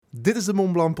Dit is de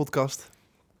Mont Blanc podcast.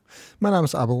 Mijn naam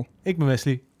is Abel. Ik ben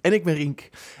Wesley. En ik ben Rink.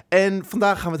 En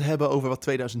vandaag gaan we het hebben over wat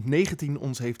 2019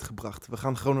 ons heeft gebracht. We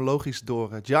gaan chronologisch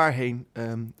door het jaar heen.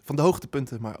 Van de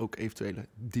hoogtepunten, maar ook eventuele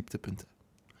dieptepunten.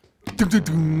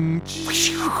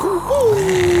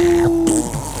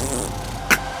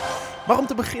 Maar om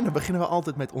te beginnen we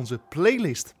altijd met onze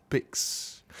playlist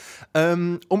picks.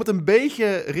 Om het een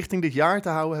beetje richting dit jaar te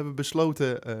houden, hebben we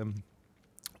besloten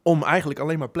om eigenlijk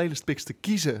alleen maar playlist picks te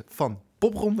kiezen van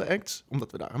popronde acts,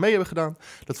 omdat we daar aan mee hebben gedaan.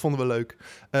 Dat vonden we leuk.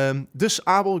 Dus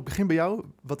Abel, ik begin bij jou.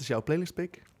 Wat is jouw playlist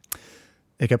pick?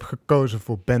 Ik heb gekozen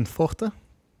voor Ben Forte.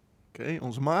 Oké,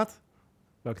 onze maat.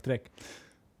 Welke track?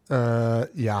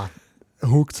 Ja,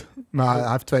 Hooked. Maar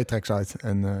hij heeft 2 tracks uit.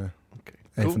 En een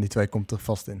cool. van die 2 komt er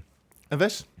vast in. En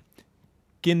Wes?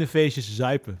 Kinderfeestjes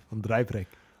zuipen van Drijprek.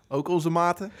 Ook onze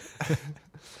maten.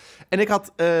 En ik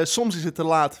had Soms is het te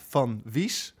laat van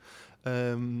Wies.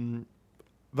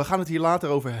 We gaan het hier later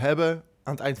over hebben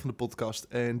aan het eind van de podcast.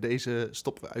 En deze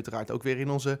stoppen we uiteraard ook weer in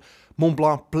onze Mont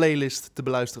Blanc playlist te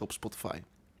beluisteren op Spotify.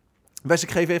 Wes,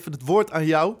 ik geef even het woord aan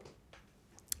jou.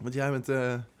 Want jij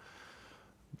bent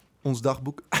ons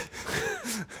dagboek.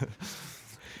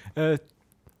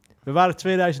 We waren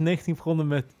 2019 begonnen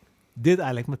met dit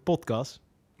eigenlijk, met podcast.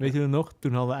 Weet je het nog?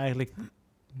 Toen hadden we eigenlijk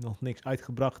nog niks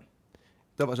uitgebracht.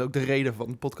 Dat was ook de reden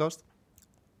van de podcast.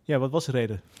 Ja, wat was de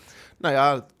reden? Nou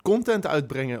ja, content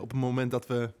uitbrengen op het moment dat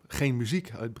we geen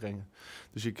muziek uitbrengen.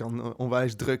 Dus je kan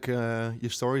onwijs druk je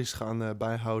stories gaan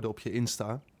bijhouden op je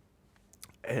Insta.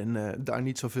 En daar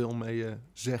niet zoveel mee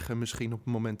zeggen misschien op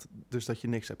het moment dus dat je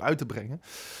niks hebt uit te brengen.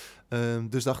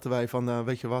 Dus dachten wij van,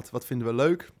 weet je wat vinden we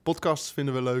leuk? Podcasts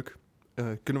vinden we leuk.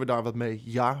 Kunnen we daar wat mee?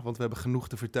 Ja, want we hebben genoeg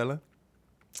te vertellen.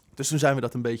 Dus toen zijn we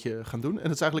dat een beetje gaan doen. En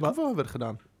dat is eigenlijk hoeveel hebben we er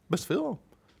gedaan? Best veel al.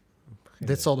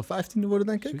 Dit zal de 15e worden,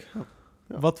 denk ik. Ja.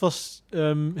 Wat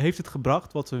heeft het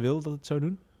gebracht wat we wilden dat het zou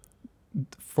doen?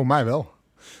 Voor mij wel.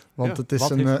 Want Ja, het is wat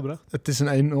heeft het gebracht? het is een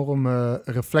enorm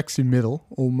reflectiemiddel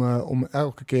om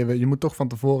elke keer weer... Je moet toch van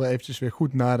tevoren eventjes weer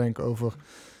goed nadenken over...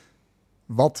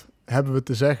 Wat hebben we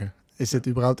te zeggen? Is dit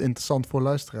überhaupt interessant voor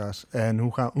luisteraars? En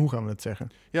hoe gaan we het zeggen?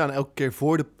 Ja, en elke keer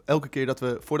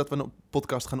voordat we een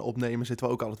podcast gaan opnemen, zitten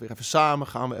we ook altijd weer even samen.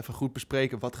 Gaan we even goed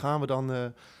bespreken. Wat gaan we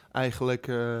dan eigenlijk,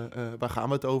 waar gaan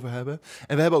we het over hebben?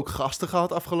 En we hebben ook gasten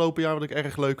gehad afgelopen jaar, wat ik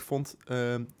erg leuk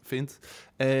vind.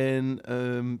 En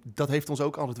dat heeft ons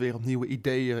ook altijd weer op nieuwe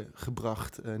ideeën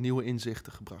gebracht, nieuwe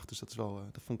inzichten gebracht. Dus dat vond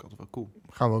ik altijd wel cool.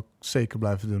 Gaan we ook zeker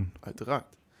blijven doen.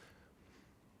 Uiteraard.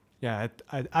 Ja,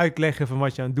 het uitleggen van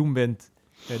wat je aan het doen bent.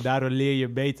 Daardoor leer je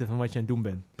beter van wat je aan het doen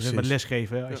bent. Dus Precies. met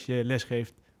lesgeven, als je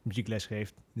lesgeeft, muziekles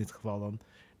geeft, in dit geval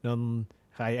dan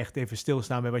ga je echt even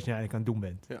stilstaan bij wat je eigenlijk aan het doen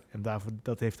bent. Ja. En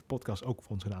dat heeft de podcast ook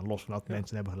voor ons gedaan, los van dat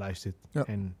mensen hebben geluisterd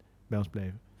en bij ons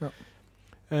bleven. Ja.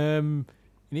 In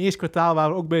het eerste kwartaal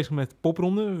waren we ook bezig met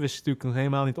popronden. We wisten natuurlijk nog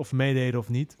helemaal niet of we meededen of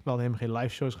niet. We hadden helemaal geen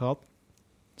live shows gehad.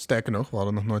 Sterker nog, we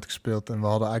hadden nog nooit gespeeld... en we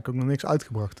hadden eigenlijk ook nog niks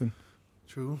uitgebracht toen.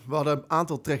 True. We hadden een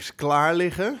aantal tracks klaar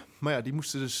liggen. Maar ja, die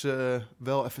moesten dus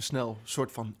wel even snel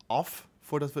soort van af.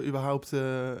 Voordat we überhaupt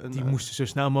Die moesten zo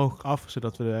snel mogelijk af,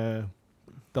 zodat we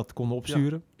dat konden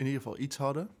opsturen. in ieder geval iets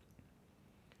hadden.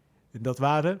 Dat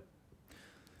waren...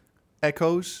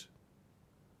 Echoes,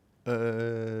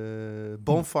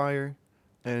 Bonfire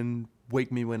en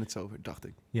Wake Me When It's Over, dacht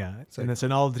ik. Ja, Zeker. en dat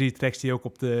zijn alle 3 tracks die ook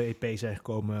op de EP zijn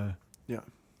gekomen Ja.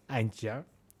 eind jaar.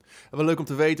 En wat leuk om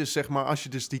te weten is, zeg maar, als je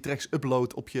dus die tracks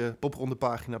uploadt op je popronde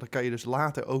pagina, dan kan je dus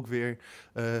later ook weer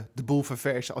de boel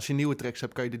verversen. Als je nieuwe tracks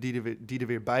hebt, kan je die er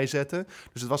weer bij zetten.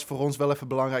 Dus het was voor ons wel even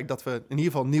belangrijk dat we in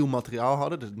ieder geval nieuw materiaal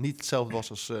hadden. Dus het niet hetzelfde was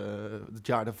als het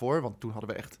jaar daarvoor, want toen hadden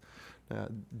we echt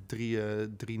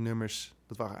 3 nummers.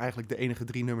 Dat waren eigenlijk de enige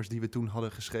 3 nummers die we toen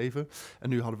hadden geschreven. En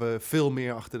nu hadden we veel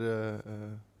meer achter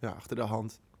de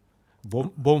hand.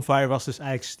 Bonfire was dus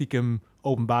eigenlijk stiekem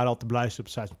openbaar al te beluisteren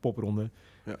op de site van Popronde.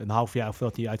 Ja. Een half jaar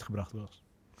voordat hij uitgebracht was.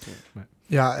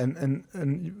 Ja, en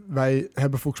wij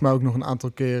hebben volgens mij ook nog een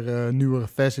aantal keer nieuwere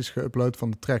versies geüpload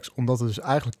van de tracks. Omdat we dus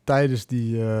eigenlijk tijdens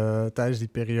die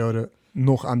periode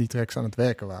nog aan die tracks aan het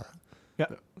werken waren.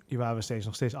 Die waren we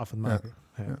nog steeds af aan het maken.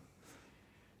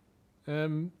 Ja.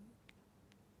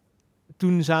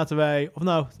 Toen zaten wij... Of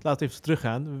nou, laten we even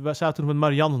teruggaan. We zaten toen met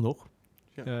Marianne nog.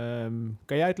 Ja.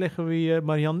 Kan jij uitleggen wie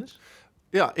Marianne is?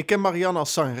 Ja, ik ken Marianne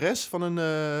als zangeres van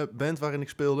een band waarin ik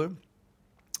speelde.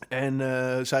 En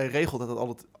zij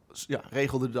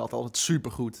regelde dat altijd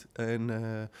supergoed. En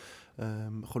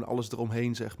gewoon alles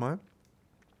eromheen, zeg maar.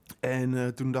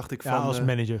 En toen dacht ik van... Ja, als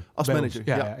manager. Als Bij manager, ons.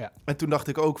 ja. En toen dacht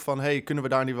ik ook van, hey, kunnen we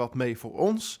daar niet wat mee voor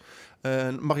ons?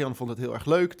 Marianne vond het heel erg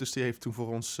leuk, dus die heeft toen voor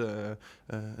ons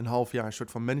een half jaar een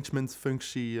soort van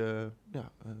managementfunctie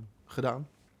gedaan.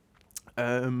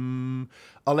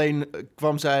 Alleen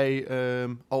kwam zij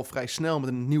al vrij snel met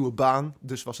een nieuwe baan.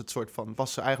 Dus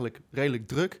was ze eigenlijk redelijk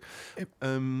druk.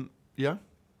 Ja?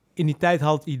 In die tijd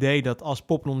had het idee dat als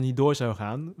Popron niet door zou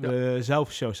gaan, we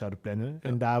zelf shows zouden plannen. Ja.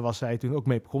 En daar was zij toen ook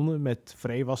mee begonnen. Met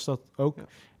Frey was dat ook. Ja.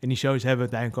 En die shows hebben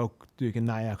we uiteindelijk ook natuurlijk in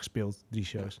het najaar gespeeld. 3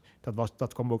 shows.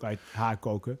 Dat kwam ook uit haar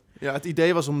koken. Ja, het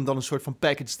idee was om dan een soort van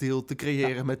package deal te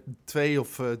creëren met 2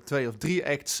 of 3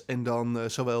 acts. En dan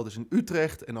zowel dus in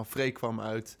Utrecht en dan Frey kwam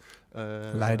uit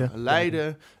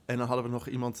Leiden. En dan hadden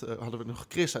we nog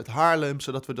Chris uit Haarlem,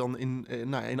 zodat we dan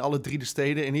in alle 3 de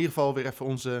steden in ieder geval weer even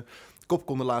onze kop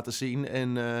konden laten zien.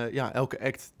 En elke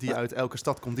act die uit elke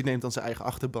stad komt, die neemt dan zijn eigen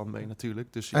achterban mee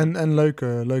natuurlijk. Dus, En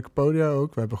leuke podia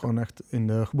ook. We hebben gewoon echt in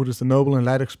de Gebroeders de Nobel in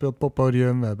Leiden gespeeld,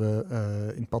 poppodium. We hebben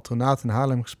in het Patronaat in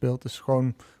Haarlem gespeeld. Dus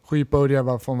gewoon goede podia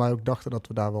waarvan wij ook dachten dat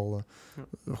we daar wel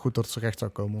goed tot z'n recht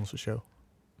zou komen, onze show.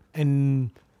 En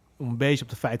om een beetje op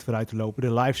de feit vooruit te lopen,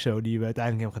 de live show die we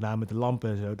uiteindelijk hebben gedaan met de lampen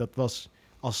en zo. Dat was,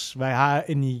 als wij haar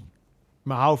in die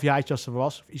maar halfjaartje als ze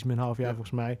was, of iets meer een half jaar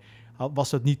volgens mij, was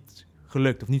dat niet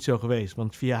gelukt of niet zo geweest.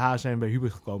 Want via haar zijn we bij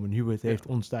Hubert gekomen. En Hubert heeft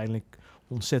ons uiteindelijk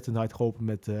ontzettend hard geholpen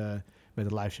met de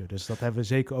live show. Dus dat hebben we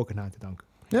zeker ook aan haar te danken.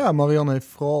 Ja, Marianne heeft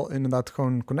vooral inderdaad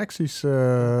gewoon connecties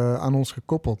aan ons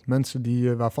gekoppeld.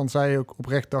 Mensen waarvan zij ook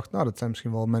oprecht dacht, nou, dat zijn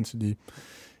misschien wel mensen die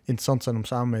interessant zijn om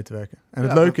samen mee te werken. En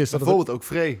het leuke is dat bijvoorbeeld ook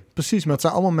Frey. Precies, maar het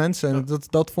zijn allemaal mensen. En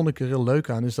dat vond ik er heel leuk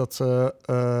aan. Is dat ze...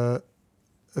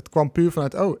 het kwam puur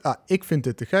vanuit, ik vind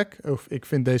dit te gek. Of ik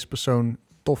vind deze persoon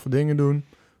toffe dingen doen.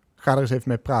 Ga er eens even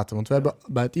mee praten. Want we hebben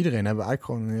bij iedereen hebben we eigenlijk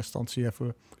gewoon in eerste instantie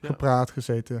even gepraat,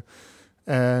 gezeten.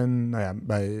 En nou ja,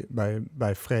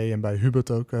 bij Frey en bij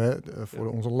Hubert ook,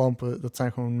 voor onze lampen. Dat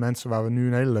zijn gewoon mensen waar we nu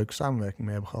een hele leuke samenwerking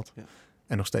mee hebben gehad. Ja.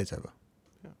 En nog steeds hebben.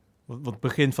 Ja. Want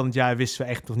begin van het jaar wisten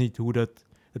we echt nog niet hoe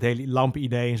het hele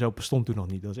lampenidee en zo bestond toen nog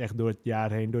niet. Dat is echt door het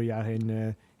jaar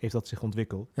heen heeft dat zich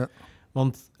ontwikkeld. Ja.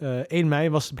 Want 1 mei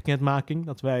was de bekendmaking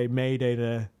dat wij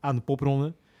meededen aan de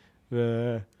popronde.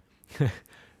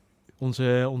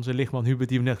 Onze lichtman Hubert,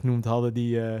 die we net genoemd hadden,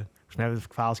 die, volgens mij hebben we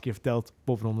het verhaal eens een keer verteld,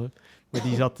 popronde. Maar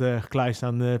die zat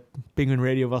gekluisterd aan Penguin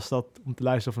Radio, was dat, om te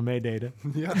luisteren of we meededen.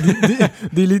 Ja.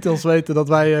 die liet ons weten dat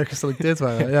wij geselecteerd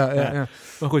waren. Ja.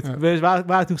 Maar goed, we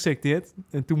waren toen geselecteerd.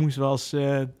 En toen moesten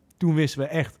we toen wisten we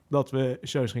echt dat we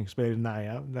shows gingen spelen in het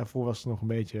najaar. Daarvoor was het nog een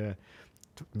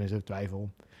beetje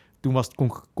twijfel. Toen was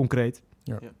het concreet.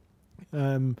 Ja.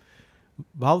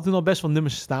 We hadden toen al best wel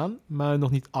nummers staan, maar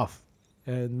nog niet af.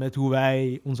 Met hoe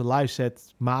wij onze live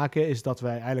set maken, is dat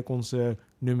wij eigenlijk onze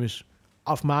nummers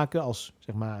afmaken als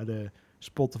zeg maar de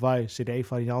Spotify CD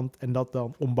variant en dat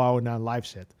dan ombouwen naar een live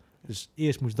set. Dus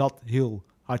eerst moest dat heel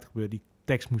hard gebeuren. Die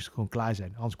tekst moest gewoon klaar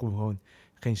zijn, anders konden we gewoon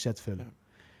geen set vullen.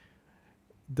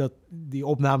 Die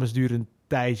opnames duren een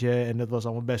tijdje en dat was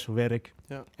allemaal best veel werk.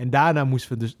 Ja. En daarna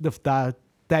moesten we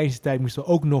tijdens de tijd moesten we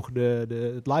ook nog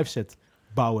het live set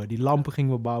bouwen. Die lampen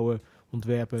gingen we bouwen,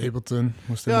 ontwerpen. Ableton.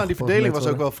 Die verdeling was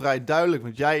ook wel vrij duidelijk.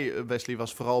 Want jij, Wesley,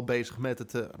 was vooral bezig met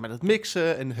het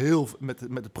mixen en heel met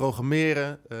het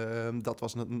programmeren. Dat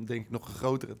was denk ik nog een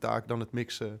grotere taak dan het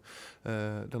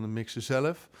mixen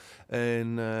zelf.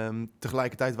 En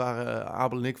tegelijkertijd waren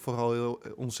Abel en ik vooral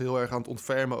ons heel erg aan het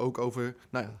ontfermen. Ook over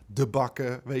de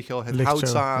bakken, weet je wel, het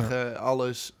houtzagen,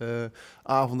 alles.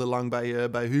 Avondenlang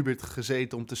bij Hubert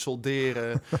gezeten om te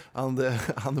solderen aan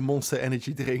de Monster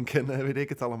Energy drink en weet ik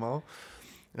het allemaal.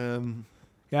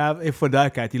 Ja, even voor de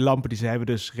duidelijkheid. Die lampen die ze hebben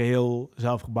dus geheel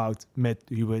zelf gebouwd met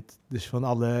Hubert. Dus van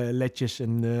alle ledjes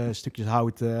en stukjes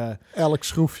hout. Elk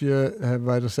schroefje hebben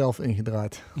wij er zelf in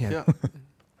gedraaid. Ja.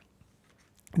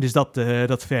 Dus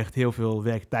dat vergt heel veel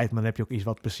werktijd. Maar dan heb je ook iets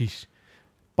wat precies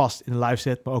past in de live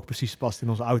set, maar ook precies past in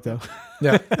onze auto.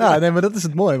 Ja, nee, maar dat is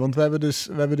het mooie. Want we hebben dus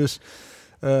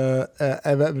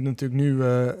en we hebben natuurlijk nu,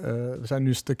 we zijn nu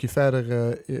een stukje verder.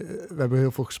 We hebben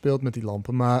heel veel gespeeld met die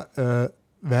lampen, maar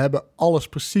we hebben alles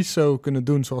precies zo kunnen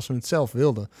doen zoals we het zelf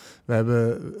wilden. We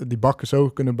hebben die bakken zo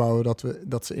kunnen bouwen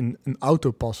dat ze in een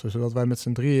auto passen, zodat wij met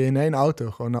z'n drieën in 1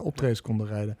 auto gewoon naar optredens konden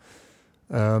rijden.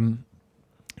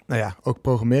 Ook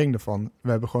programmering ervan. We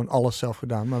hebben gewoon alles zelf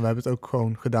gedaan, maar we hebben het ook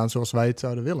gewoon gedaan zoals wij het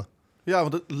zouden willen. Ja,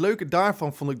 want het leuke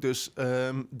daarvan vond ik dus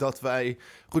dat wij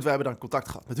hebben dan contact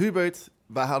gehad met Hubert.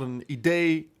 Wij hadden een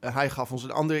idee, hij gaf ons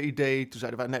een ander idee. Toen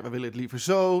zeiden wij, nee, we willen het liever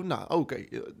zo. Nou, oké,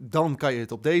 dan kan je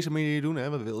het op deze manier doen. Hè.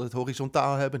 We willen het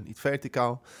horizontaal hebben, niet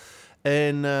verticaal.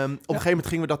 En op een gegeven moment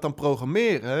gingen we dat dan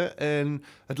programmeren. En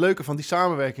het leuke van die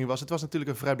samenwerking was, het was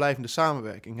natuurlijk een vrijblijvende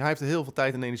samenwerking. Hij heeft er heel veel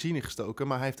tijd en energie in gestoken,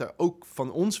 maar hij heeft daar ook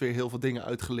van ons weer heel veel dingen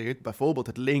uit geleerd. Bijvoorbeeld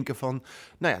het linken van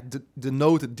de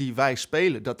noten die wij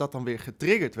spelen, dat dan weer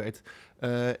getriggerd werd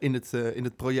in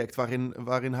het project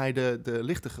waarin hij de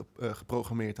lichten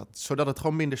geprogrammeerd had. Zodat het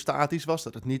gewoon minder statisch was.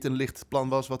 Dat het niet een lichtplan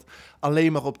was wat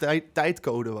alleen maar op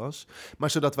tijdcode was. Maar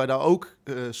zodat wij daar ook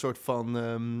soort van...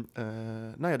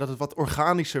 dat het wat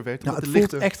organischer werd. Nou, met het de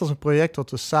voelt lichten. echt als een project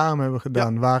wat we samen hebben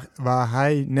gedaan. Waar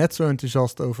hij net zo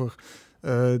enthousiast over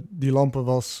die lampen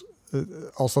was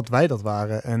als dat wij dat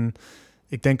waren. En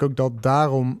ik denk ook dat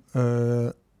daarom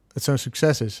het zo'n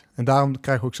succes is. En daarom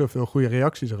krijgen we ook zoveel goede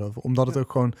reacties erover. Omdat het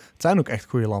ook gewoon... Het zijn ook echt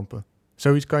goede lampen.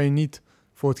 Zoiets kan je niet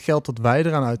voor het geld dat wij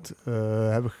eraan uit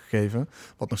hebben gegeven,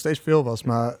 wat nog steeds veel was,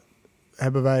 maar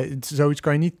zoiets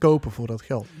kan je niet kopen voor dat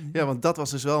geld. Ja, want dat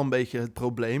was dus wel een beetje het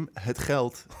probleem. Het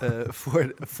geld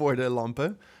voor de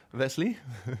lampen. Wesley?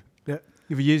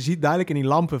 Je ziet duidelijk in die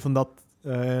lampen van dat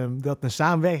een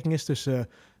samenwerking is tussen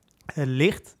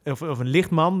licht, of een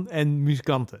lichtman en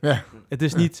muzikanten. Ja. Het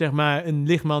is niet zeg maar een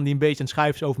lichtman die een beetje aan het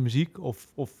schrijven is over muziek,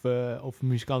 of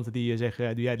muzikanten die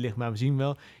zeggen, doe jij het licht maar, we zien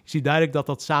wel. Je ziet duidelijk dat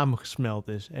dat samengesmeld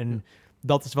is. En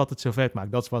dat is wat het zo vet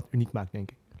maakt. Dat is wat het uniek maakt,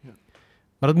 denk ik. Ja.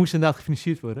 Maar dat moest inderdaad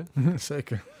gefinancierd worden.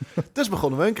 Zeker. Dus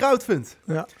begonnen we een crowdfund.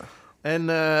 Ja. En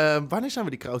wanneer zijn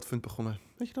we die crowdfund begonnen?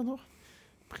 Weet je dat nog?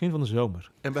 Begin van de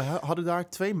zomer. En we hadden daar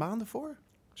 2 maanden voor?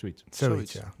 Zoiets,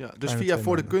 ja. Dus via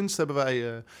Voor de Kunst hebben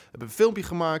wij een filmpje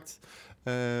gemaakt.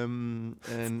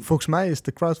 Volgens mij is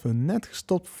de crowdfund net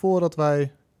gestopt voordat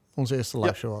wij onze eerste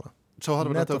live show hadden. Zo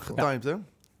hadden we net dat ook getimed, hè?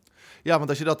 Ja, want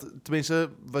als je dat... Tenminste,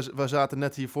 we zaten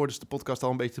net hiervoor dus de podcast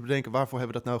al een beetje te bedenken. Waarvoor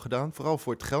hebben we dat nou gedaan? Vooral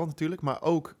voor het geld natuurlijk. Maar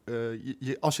ook,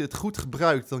 als je het goed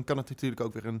gebruikt, dan kan het natuurlijk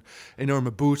ook weer een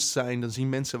enorme boost zijn. Dan zien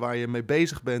mensen waar je mee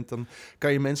bezig bent. Dan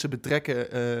kan je mensen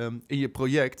betrekken in je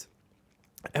project.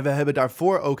 En we hebben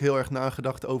daarvoor ook heel erg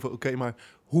nagedacht over... Oké, maar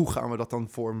hoe gaan we dat dan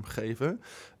vormgeven?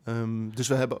 Dus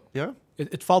we hebben... Ja?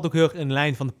 Het valt ook heel erg in de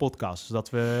lijn van de podcast. Dat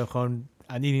we gewoon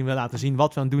aan iedereen willen laten zien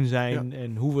wat we aan het doen zijn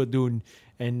en hoe we het doen.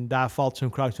 En daar valt zo'n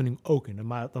crowdfunding ook in.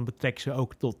 Maar dan betrek ze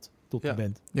ook tot de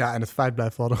band. Ja, en het feit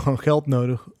blijft, we hadden gewoon geld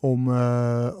nodig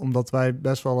omdat wij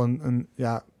best wel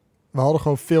we hadden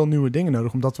gewoon veel nieuwe dingen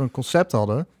nodig, omdat we een concept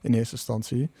hadden in eerste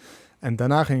instantie. En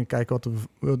daarna gingen we kijken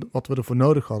wat we ervoor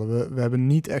nodig hadden. We hebben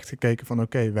niet echt gekeken van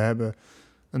oké, we hebben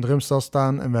een drumstel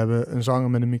staan en we hebben een zanger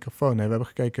met een microfoon. Nee, we hebben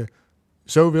gekeken,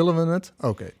 zo willen we het.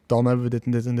 Oké, dan hebben we dit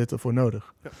en dit en dit ervoor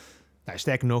nodig. Ja. Nou,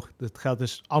 sterker nog, het geld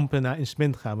dus amper naar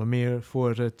instrument gaan, maar meer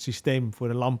voor het systeem, voor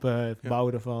de lampen, het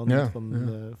bouwen ervan,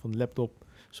 van de laptop,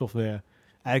 software.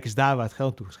 Eigenlijk is daar waar het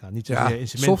geld toe is gaan, niet zozeer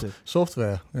instrumenten.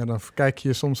 Software. Ja, dan kijk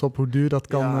je soms op hoe duur dat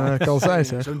kan zijn.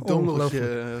 Zeg. Zo'n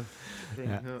dongeltje.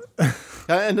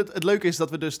 Ja, en het leuke is dat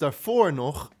we dus daarvoor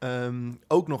nog,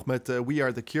 ook nog met We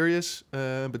Are The Curious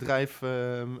bedrijf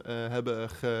hebben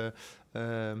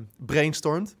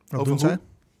gebrainstormd. Wat doen zij?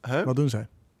 Huh? Wat doen zij?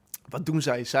 Wat doen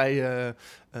zij? Zij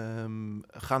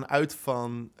gaan uit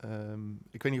van...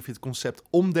 ik weet niet of je het concept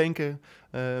omdenken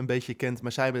een beetje kent...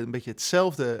 maar zij hebben een beetje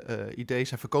hetzelfde idee.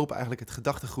 Zij verkopen eigenlijk het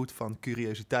gedachtegoed van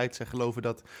curiositeit. Zij geloven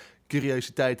dat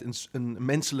curiositeit een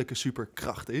menselijke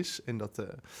superkracht is. En dat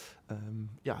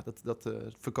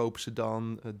verkopen ze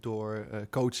dan door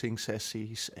coaching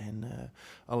sessies en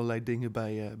allerlei dingen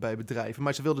bij bedrijven.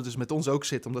 Maar ze wilden dus met ons ook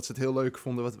zitten, omdat ze het heel leuk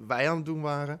vonden wat wij aan het doen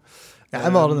waren. Ja,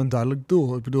 en we hadden een duidelijk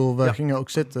doel. Ik bedoel, we gingen ook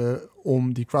zitten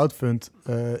om die crowdfund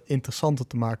interessanter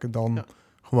te maken dan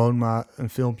gewoon maar een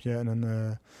filmpje en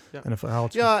een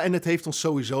verhaaltje. Ja, en het heeft ons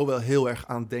sowieso wel heel erg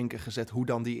aan het denken gezet hoe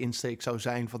dan die insteek zou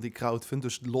zijn van die crowdfund.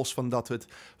 Dus los van dat we het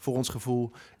voor ons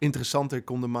gevoel interessanter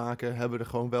konden maken, hebben we er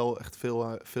gewoon wel echt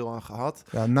veel aan gehad.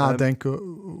 Ja, nadenken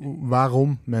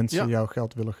waarom mensen jou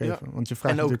geld willen geven. Ja. Want je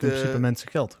vraagt natuurlijk in principe mensen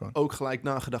geld gewoon. Ook gelijk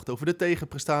nagedacht over de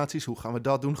tegenprestaties. Hoe gaan we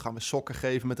dat doen? Gaan we sokken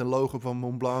geven met een logo van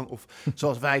Montblanc? Of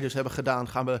zoals wij dus hebben gedaan,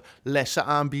 gaan we lessen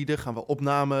aanbieden? Gaan we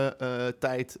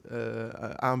opnametijd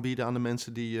aanbieden aan de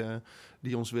mensen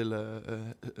die ons willen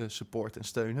supporten en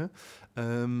steunen.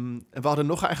 En we hadden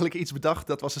nog eigenlijk iets bedacht.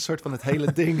 Dat was een soort van het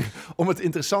hele ding om het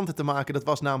interessanter te maken. Dat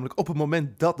was namelijk op het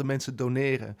moment dat de mensen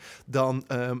doneren, dan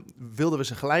wilden we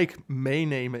ze gelijk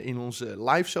meenemen in onze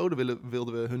live show. Dan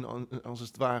wilden we hun als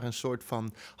het ware een soort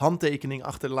van handtekening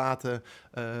achterlaten.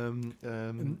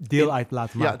 Deel uit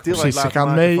laten maken. Ja, precies, ze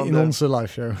gaan mee in onze live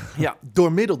show. Ja,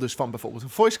 door middel dus van bijvoorbeeld een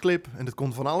voice clip. En dat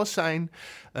kon van alles zijn.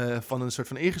 Van een soort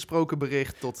van ingesproken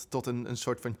bericht tot een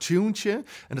soort van tunetje.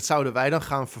 En dat zouden wij dan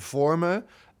gaan vervormen.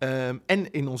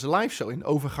 En in onze live show in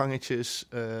overgangetjes,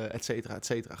 et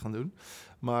cetera, gaan doen.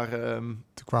 Maar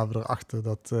toen kwamen we erachter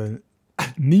dat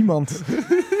niemand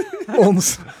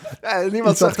ons...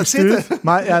 niemand zag het zitten.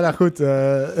 Maar ja, nou goed.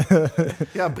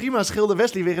 Ja, prima, scheelde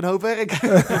Wesley weer een hoop werk.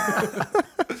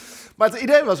 Maar het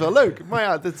idee was wel leuk. Maar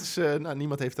ja,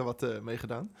 niemand heeft er wat mee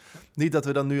gedaan. Niet dat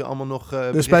we dan nu allemaal nog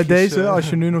Dus bij deze, als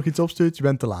je nu nog iets opstuurt, je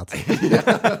bent te laat.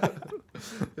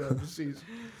 Ja, precies.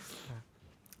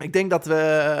 Ik denk dat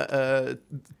we,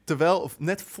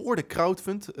 net voor de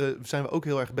crowdfund, zijn we ook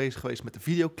heel erg bezig geweest met de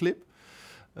videoclip.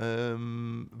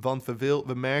 Want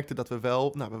we merkten dat we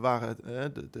wel, we waren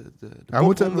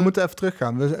we moeten even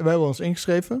teruggaan. We hebben ons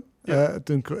ingeschreven. Ja.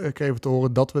 Toen kregen we te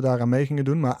horen dat we daaraan mee gingen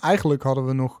doen. Maar eigenlijk hadden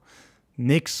we nog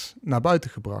niks naar buiten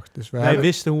gebracht. Dus wij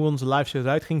wisten hoe onze live show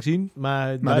eruit ging zien,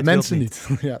 maar de mensen niet.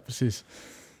 Ja, precies.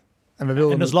 En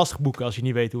dat is lastig boeken als je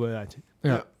niet weet hoe het eruit ziet.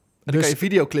 Ja. En dan kan je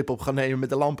videoclip op gaan nemen met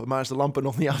de lampen. Maar als de lampen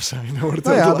nog niet af zijn, dan wordt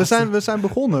het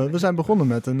we zijn begonnen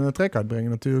met een track uitbrengen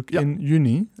natuurlijk in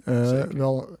juni.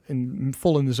 Wel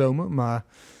vol in de zomer. Maar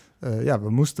we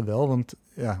moesten wel, want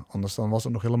anders dan was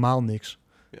er nog helemaal niks.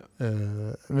 Ja.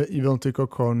 Je wil natuurlijk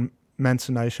ook gewoon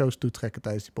mensen naar je shows toe trekken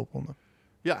tijdens die popronde.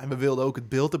 Ja, en we wilden ook het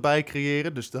beeld erbij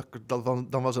creëren. Dus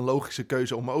dan was een logische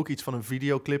keuze om ook iets van een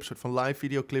videoclip, een soort van live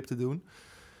videoclip te doen.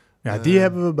 Ja, die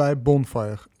hebben we bij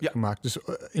Bonfire gemaakt. Dus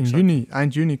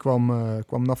eind juni kwam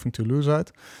Nothing to Lose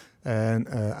uit. En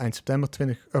eind september,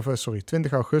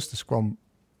 20 augustus kwam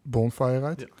Bonfire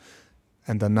uit. Ja.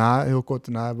 En daarna, heel kort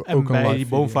daarna, hebben we ook een live video. En bij die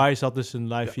Bonfire zat dus een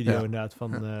live video inderdaad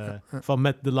van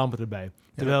met de lampen erbij.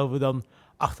 Terwijl we dan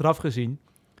achteraf gezien,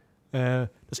 dat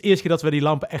is de eerste keer dat we die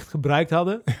lampen echt gebruikt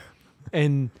hadden.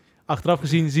 En achteraf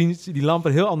gezien zien die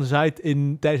lampen er heel anders uit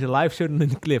tijdens de live show dan in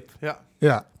de clip.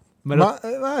 Ja.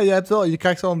 Maar je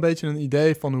krijgt wel een beetje een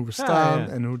idee van hoe we staan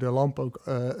en hoe de lampen ook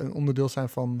een onderdeel zijn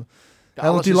van...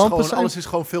 Alles is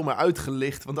gewoon veel meer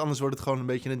uitgelicht, want anders wordt het gewoon een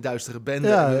beetje een duistere bende.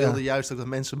 Ja, en we wilden juist ook dat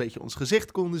mensen een beetje ons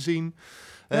gezicht konden zien.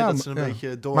 Dat ze een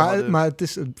beetje door hadden. Maar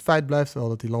het feit blijft wel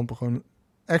dat die lampen gewoon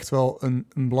echt wel een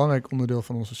belangrijk onderdeel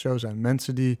van onze show zijn.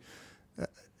 Mensen die...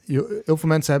 heel veel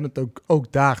mensen hebben het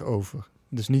ook daarover.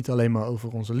 Dus niet alleen maar over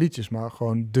onze liedjes, maar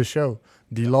gewoon de show.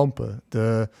 Die lampen,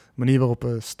 de manier waarop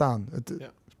we staan. Het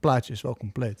plaatje is wel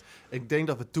compleet. Ik denk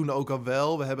dat we toen ook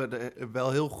we hebben er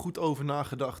wel heel goed over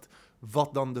nagedacht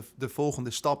wat dan de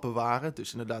volgende stappen waren.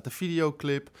 Dus inderdaad de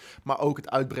videoclip, maar ook het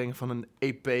uitbrengen van een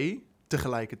EP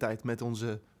tegelijkertijd met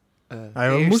onze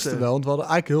we moesten wel, want we hadden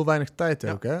eigenlijk heel weinig tijd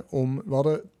ook. Hè?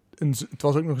 Het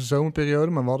was ook nog een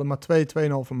zomerperiode, maar we hadden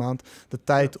maar 2,5 maand de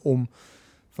tijd om...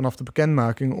 vanaf de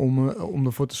bekendmaking om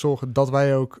ervoor te zorgen dat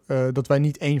wij ook dat wij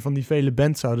niet een van die vele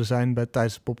bands zouden zijn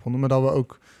tijdens de popronde, maar dat we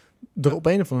ook er op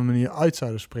een of andere manier uit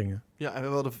zouden springen. Ja, en we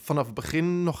hadden vanaf het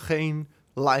begin nog geen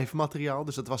live materiaal,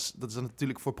 dus dat is dan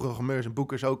natuurlijk voor programmeurs en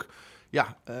boekers ook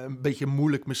een beetje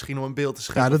moeilijk misschien om een beeld te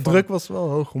schetsen. Ja, de druk was wel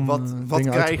hoog om wat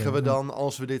krijgen we dan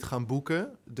als we dit gaan boeken?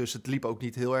 Dus het liep ook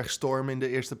niet heel erg storm in de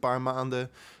eerste paar maanden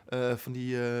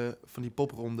van die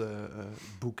popronde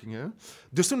boekingen.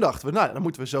 Dus toen dachten we, dan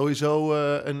moeten we sowieso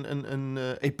een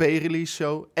EP-release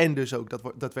show. En dus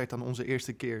ook, dat werd dan onze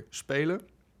eerste keer spelen.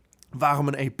 Waarom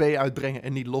een EP uitbrengen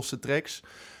en niet losse tracks?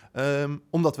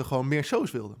 Omdat we gewoon meer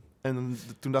shows wilden. En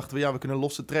toen dachten we, we kunnen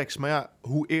losse tracks. Maar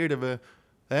hoe eerder we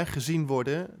gezien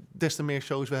worden, des te meer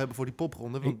shows we hebben voor die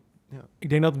popronde. Want, ik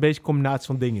denk dat het een beetje een combinatie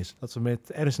van dingen is. Dat we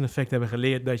met Edison Effect hebben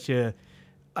geleerd dat je,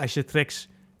 als je tracks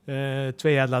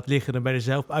 2 jaar laat liggen, dan ben je er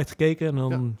zelf uitgekeken. En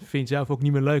dan vind je het zelf ook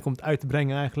niet meer leuk om het uit te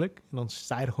brengen eigenlijk. En dan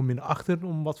sta je er gewoon minder achter,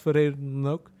 om wat voor reden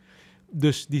dan ook.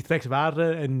 Dus die tracks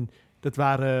waren, en dat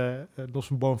waren los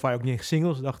van Bonfire ook niet echt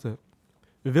singles. We dachten,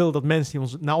 we willen dat mensen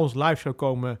die naar onze live show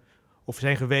komen of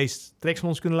zijn geweest, tracks van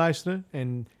ons kunnen luisteren.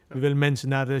 En we willen mensen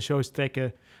naar de shows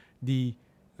trekken die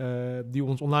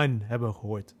ons online hebben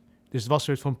gehoord. Dus het was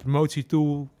een soort van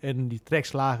promotietool en die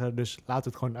tracks lagen, dus laten we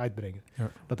het gewoon uitbrengen.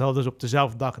 Ja. Dat hadden we dus op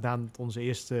dezelfde dag gedaan dat onze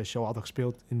eerste show hadden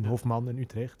gespeeld in Hofman in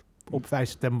Utrecht. Op 5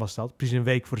 september was dat, precies een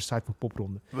week voor de start van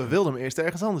popronde. We wilden hem eerst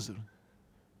ergens anders doen.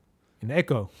 In de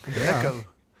Echo. Echo.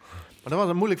 Maar dat was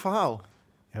een moeilijk verhaal.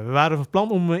 Ja, we waren van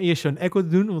plan om eerst zo'n Echo te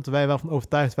doen, want wij wel van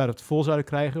overtuigd waren dat we het vol zouden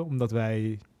krijgen, omdat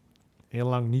wij heel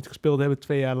lang niet gespeeld hebben,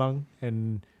 2 jaar lang.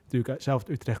 En natuurlijk zelf uit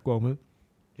Utrecht komen.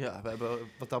 Ja, we hebben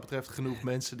wat dat betreft genoeg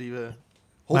mensen die we...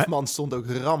 Hofman stond ook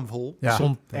ramvol. Ja.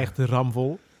 Stond echt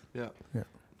ramvol. Ja.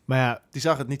 Maar die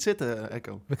zag het niet zitten,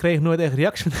 Echo. We kregen nooit echt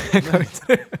reactie van Echo.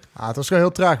 Het was gewoon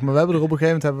heel traag. Maar we hebben er op een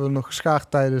gegeven moment we nog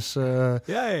geschaard tijdens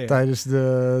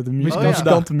de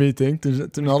muzikantenmeeting.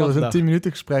 Toen hadden we een 10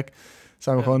 minuten gesprek.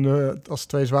 Zijn we gewoon als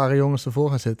 2 zware jongens ervoor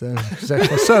gaan zitten. En gezegd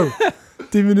van zo,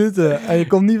 10 minuten en je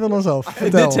komt niet van ons af.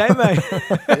 Vertel. Dit zijn wij.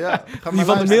 Die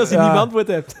van de mails die niet beantwoord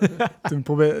hebt. Toen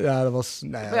dat was...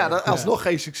 alsnog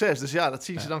geen succes. Dus dat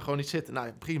zien ze dan gewoon niet zitten.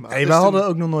 Nou, prima. Hey, we hadden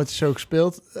ook nog nooit de show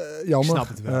gespeeld. Jammer. Ik snap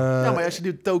het wel. Maar als je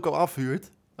die toko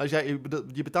afhuurt,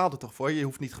 je betaalt er toch voor? Je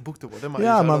hoeft niet geboekt te worden.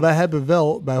 Maar wij hebben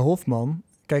wel bij Hofman...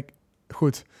 Kijk,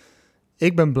 goed...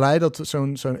 ik ben blij dat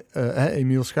zo'n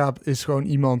Emiel Schaap is gewoon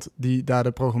iemand die daar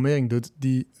de programmering doet.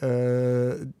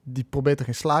 Die probeert er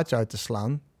geen slaatje uit te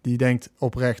slaan. Die denkt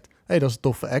oprecht, dat is een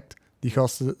toffe act. Die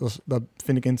gasten, dat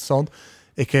vind ik interessant.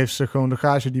 Ik geef ze gewoon de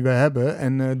gage die we hebben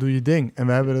en doe je ding. En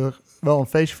we hebben er wel een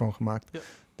feestje van gemaakt. Ja.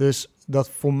 Dus dat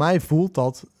voor mij voelt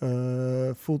het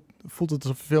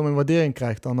alsof je veel meer waardering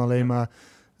krijgt dan alleen maar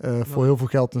voor heel veel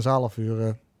geld een zaal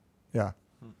afhuren.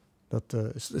 Het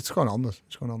is gewoon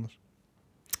anders.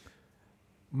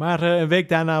 Maar een week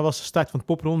daarna was de start van het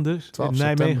popronde in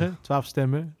Nijmegen. 12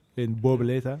 stemmen in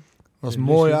Borboleta. Het was een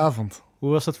mooie avond.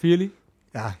 Hoe was dat voor jullie?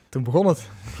 Ja, toen begon het.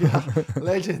 Ja,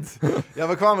 legend. Ja,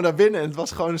 we kwamen daar binnen en het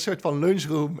was gewoon een soort van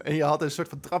lunchroom. En je had een soort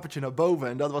van trappetje naar boven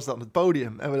en dat was dan het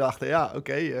podium. En we dachten,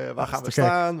 waar gaan we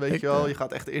staan? Weet je wel, je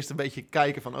gaat echt eerst een beetje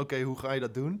kijken van, hoe ga je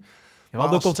dat doen? Ja, we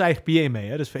hadden ook onze eigen PA mee.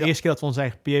 Hè? Dus voor de eerste keer dat we onze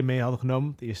eigen PA mee hadden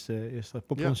genomen. De eerste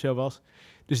poprondshow was.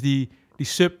 Dus die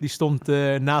sub die stond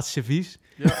naast het servies.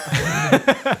 Ja.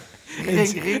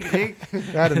 Ring.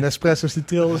 Ja, de Nespresso's die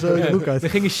trilden zo in de hoek uit. We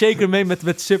gingen shaker mee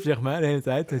met sub, zeg maar, de hele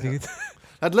tijd.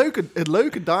 Het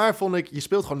leuke daar vond ik, je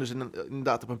speelt gewoon dus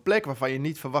inderdaad op een plek waarvan je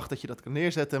niet verwacht dat je dat kan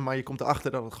neerzetten, maar je komt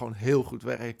erachter dat het gewoon heel goed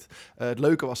werkt. Het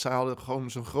leuke was, zij hadden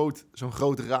gewoon zo'n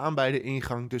groot raam bij de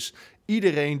ingang, dus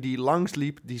iedereen die langs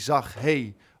liep, die zag,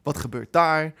 wat gebeurt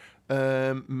daar?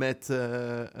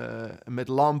 Met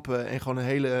lampen en gewoon een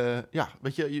hele... Ja,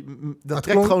 weet je, dat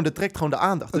trekt gewoon de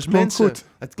aandacht. Dus mensen... Goed.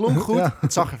 Het klonk goed, ja.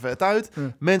 Het zag er vet uit.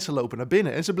 Ja. Mensen lopen naar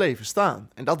binnen en ze bleven staan.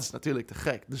 En dat is natuurlijk te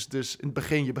gek. Dus in het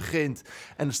begin, je begint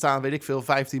en er staan,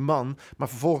 15 man. Maar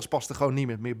vervolgens past er gewoon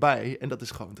niemand meer bij. En dat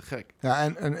is gewoon te gek.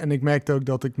 Ja, en ik merkte ook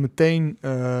dat ik meteen...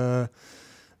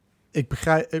 Ik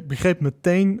begreep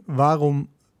meteen waarom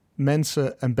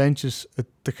mensen en bandjes het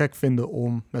te gek vinden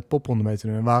om met popronde mee te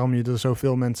doen. En waarom je er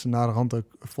zoveel mensen naderhand ook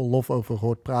vol lof over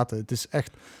hoort praten. Het is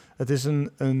echt... Het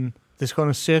is gewoon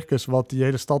een circus wat die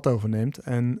hele stad overneemt.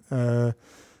 En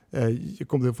je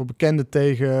komt heel veel bekenden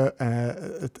tegen.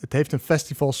 Het heeft een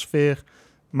festivalsfeer,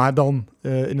 maar dan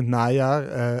in het najaar.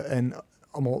 En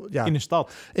allemaal,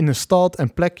 in een stad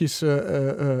en plekjes,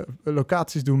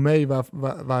 locaties doen mee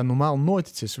waar normaal nooit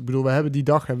iets is. Ik bedoel, we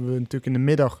natuurlijk in de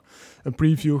middag een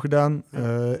preview gedaan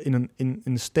in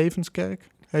de Stevenskerk,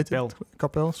 heet het?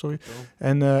 Kapel, sorry.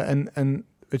 En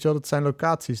weet je wel, dat zijn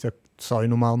locaties, daar zal je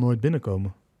normaal nooit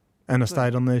binnenkomen. En dan sta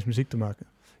je dan ineens muziek te maken.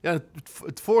 Ja,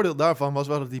 het voordeel daarvan was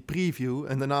wel dat die preview...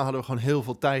 en daarna hadden we gewoon heel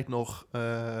veel tijd nog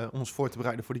ons voor te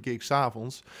bereiden voor die gig 's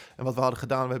avonds. En wat we hadden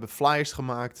gedaan, we hebben flyers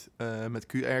gemaakt met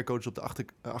QR-codes op de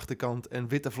achterkant en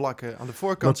witte vlakken aan de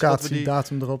voorkant. Locatie,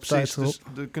 datum erop, tijd erop. Dus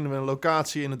dan kunnen we een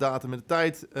locatie inderdaad met de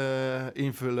tijd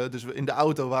invullen. Dus in de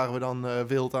auto waren we dan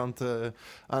wild aan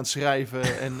het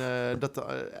schrijven en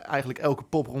eigenlijk elke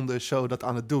popronde show dat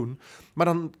aan het doen. Maar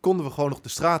dan konden we gewoon nog de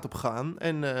straat op gaan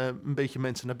en een beetje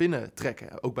mensen naar binnen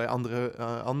trekken. Ook bij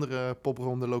andere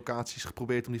popronde locaties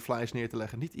geprobeerd om die flyers neer te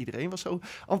leggen. Niet iedereen was zo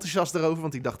enthousiast erover,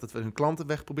 want ik dacht dat we hun klanten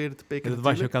weg probeerden te pikken. En dat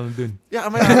was je ook aan het doen. Ja,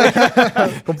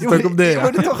 maar komt het ook op neer. Je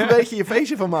moet er toch een beetje je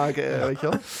feestje van maken, weet je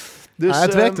wel. Dus,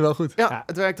 het werkte wel goed. Ja,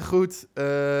 het werkte goed.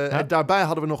 Daarbij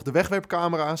hadden we nog de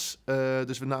wegwerpcamera's.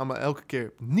 Dus we namen elke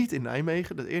keer niet in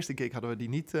Nijmegen. De eerste keer hadden we die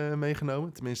niet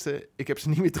meegenomen. Tenminste, ik heb ze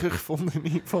niet meer teruggevonden in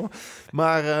ieder geval.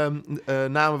 Maar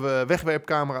namen we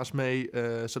wegwerpcamera's mee,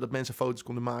 zodat mensen foto's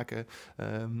konden maken.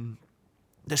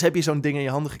 Dus heb je zo'n ding in je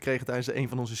handen gekregen tijdens een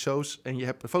van onze shows en je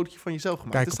hebt een fotootje van jezelf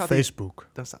gemaakt. Kijk op Facebook.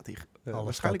 Dan staat hij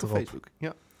waarschijnlijk op Facebook.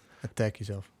 Ja. En tag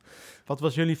jezelf. Wat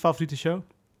was jullie favoriete show?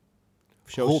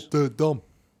 Rotterdam.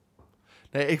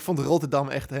 Nee, ik vond Rotterdam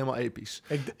echt helemaal episch.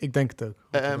 Ik denk het ook.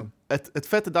 Het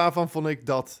vette daarvan vond ik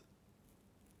dat...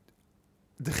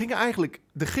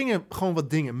 Er gingen gewoon wat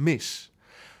dingen mis.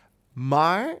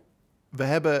 Maar we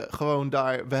hebben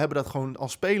dat gewoon al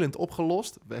spelend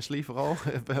opgelost. Wesley vooral.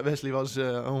 Wesley was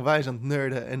onwijs aan het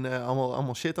nerden en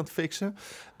allemaal shit aan het fixen.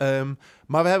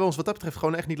 Maar we hebben ons wat dat betreft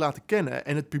gewoon echt niet laten kennen.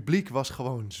 En het publiek was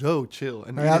gewoon zo chill.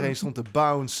 En iedereen stond te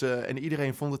bouncen en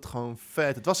iedereen vond het gewoon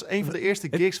vet. Het was een van de eerste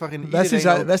gigs waarin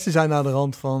Wesley zei naar de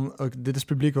rand van, dit is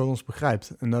publiek wat ons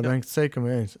begrijpt. En daar ben ik het zeker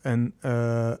mee eens. En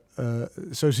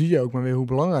zo zie je ook maar weer hoe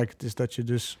belangrijk het is dat je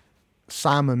dus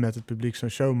samen met het publiek zo'n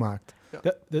show maakt.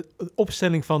 Ja. De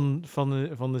opstelling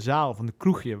van de zaal, van de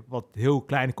kroegje, wat heel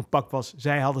klein en compact was.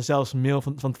 Zij hadden zelfs een mail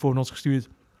van tevoren ons gestuurd.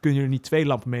 Kunnen jullie niet 2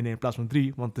 lampen meenemen in plaats van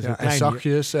 3? Want het is en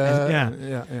zachtjes. Maar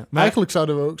eigenlijk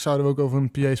zouden we ook over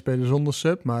een PA spelen zonder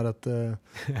sub. Maar dat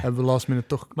hebben we last minute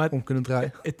toch om kunnen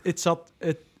draaien. Het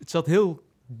zat heel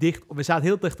dicht. We zaten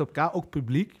heel dicht op elkaar, ook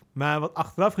publiek. Maar wat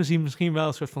achteraf gezien misschien wel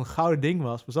een soort van gouden ding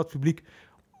was dat het publiek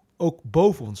ook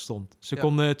boven ons stond. Ze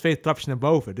konden 2 trapjes naar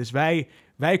boven. Dus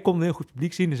wij konden heel goed het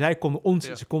publiek zien. En zij konden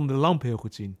ze konden de lamp heel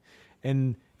goed zien.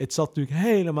 En het zat natuurlijk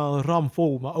helemaal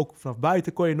ramvol. Maar ook vanaf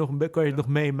buiten kon je het nog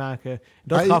meemaken.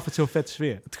 Dat Maar gaf het zo'n vette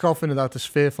sfeer. Het gaf inderdaad de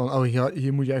sfeer van,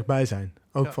 hier moet je echt bij zijn.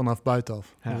 Ook vanaf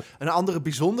buitenaf. Ja. Een andere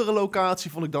bijzondere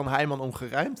locatie vond ik dan Heijman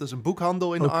Ongerijmd. Dat is een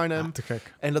boekhandel in Arnhem. Ja, te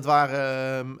gek. En dat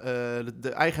waren, de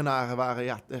eigenaren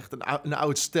waren echt een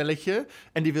oud stelletje.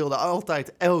 En die wilden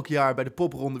altijd, elk jaar bij de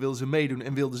popronde wilden ze meedoen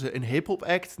en wilden ze een hip-hop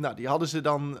act. Nou, die hadden ze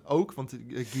dan ook, want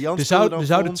Gian Er speelde dan voor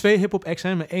zouden ons. 2 hip-hop acts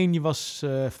zijn, maar 1 die was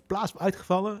verplaatst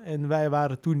uitgevallen. En wij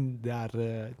waren toen daar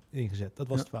ingezet. Dat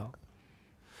was het verhaal.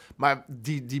 Maar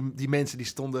die mensen die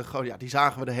stonden gewoon, die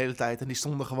zagen we de hele tijd. En die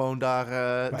stonden gewoon daar, die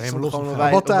helemaal stonden los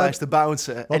gewoon op onwijs te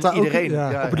bouncen. wat En daar ook- iedereen.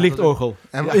 ja, Op het lichtorgel.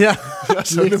 En, Ja. ja, Ja,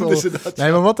 zo noemden ze dat.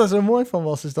 Nee, maar wat daar zo mooi van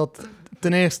was, is dat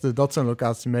ten eerste dat zo'n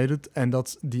locatie meedoet en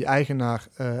dat die eigenaar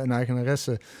en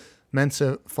eigenaresse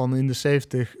mensen van in de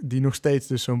 70 die nog steeds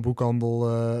dus zo'n boekhandel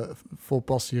vol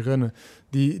passie runnen,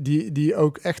 die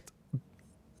ook echt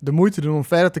de moeite doen om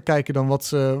verder te kijken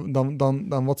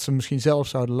dan wat ze misschien zelf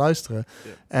zouden luisteren.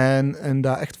 Ja. En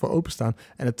daar echt voor openstaan.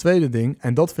 En het tweede ding,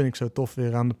 en dat vind ik zo tof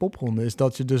weer aan de popronde, is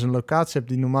dat je dus een locatie hebt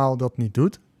die normaal dat niet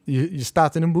doet. Je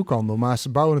staat in een boekhandel, maar ze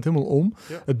bouwen het helemaal om.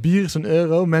 Ja. Het bier is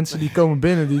 €1. Mensen die komen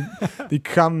binnen, die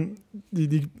gaan...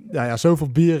 zoveel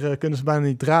bier kunnen ze bijna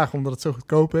niet dragen, omdat het zo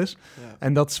goedkoop is. Ja.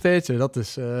 En dat sfeertje, dat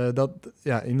is...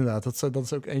 inderdaad, dat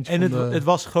is ook eentje en van het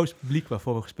was het grootste publiek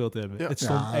waarvoor we gespeeld hebben. Ja. Het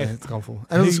stond echt rampvol.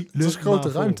 En het was een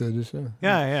grote ruimte. Dus,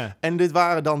 ja. En dit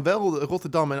waren dan wel...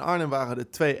 Rotterdam en Arnhem waren de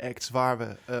 2 acts waar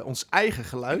we ons eigen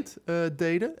geluid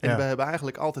deden. En we hebben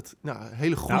eigenlijk altijd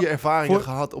hele goede ervaringen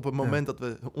gehad op het moment dat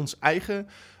we ons eigen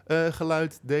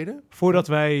geluid deden. Voordat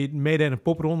wij meededen aan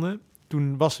popronde,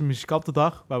 toen was de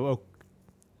muzikantendag, waar we ook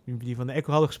die van de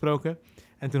Echo hadden gesproken.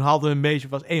 En toen hadden we een beetje,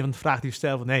 was een van de vragen die we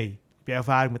stelden van, heb jij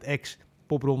ervaring met acts,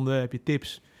 popronde, heb je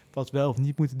tips, wat we wel of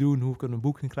niet moeten doen, hoe kunnen we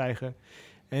een boeking krijgen?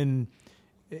 En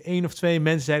 1 of 2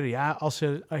 mensen zeiden, als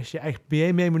je eigen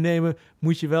PA mee moet nemen,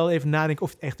 moet je wel even nadenken of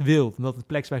je het echt wilt. Omdat het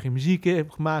plek waar geen muziek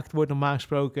gemaakt wordt, normaal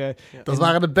gesproken. Ja. Dat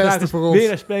waren de beste voor ons.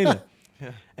 Weer spelen. Ja.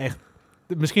 Echt.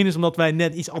 Misschien is het omdat wij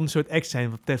net iets ander soort acts zijn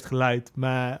wat betreft geluid,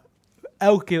 maar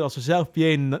elke keer als we zelf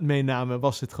PA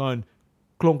meenamen,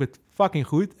 klonk het fucking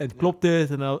goed. En klopte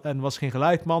het en was geen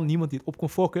geluidsman, niemand die het op kon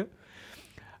fokken.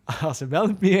 Als er wel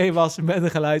een PA was met een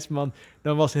geluidsman,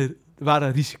 dan waren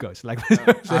er risico's. Lijkt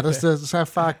me dus er zijn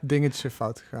vaak dingetjes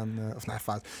fout gegaan.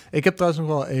 Fout. Ik heb trouwens nog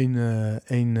wel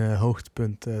één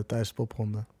hoogtepunt tijdens de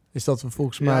popronde. Is dat we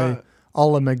volgens mij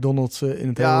alle McDonald's in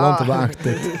het hele land hebben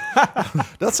aangetikt.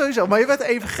 Dat sowieso, maar je werd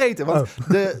even vergeten. Want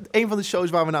een van de shows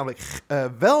waar we namelijk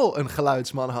wel een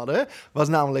geluidsman hadden, was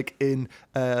namelijk in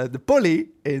de Polly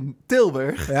in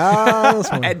Tilburg. Ja, dat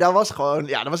is mooi. En dat was gewoon,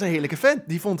 dat was een heerlijke vent.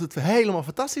 Die vond het helemaal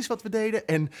fantastisch wat we deden.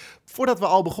 En voordat we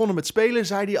al begonnen met spelen,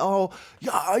 zei hij al,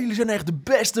 jullie zijn echt de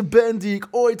beste band die ik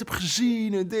ooit heb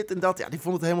gezien en dit en dat. Ja, die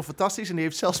vond het helemaal fantastisch. En die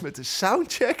heeft zelfs met de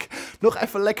soundcheck nog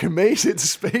even lekker mee zitten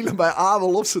spelen bij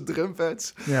Abel op zijn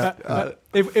drumpads. Ja.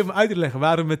 Even uit te leggen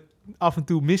waarom we af en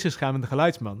toe mis is gaan met de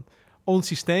geluidsman. Ons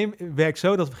systeem werkt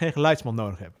zo dat we geen geluidsman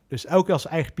nodig hebben. Dus elke keer als we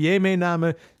eigen PA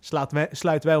meenamen,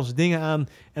 sluiten wij onze dingen aan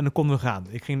en dan konden we gaan.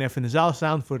 Ik ging even in de zaal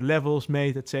staan voor de levels,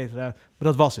 meten, et cetera. Maar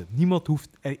dat was het. Niemand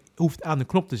hoeft aan de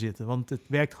knop te zitten, want het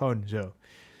werkt gewoon zo.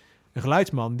 Een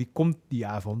geluidsman, die komt die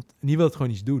avond en die wil het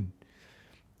gewoon iets doen.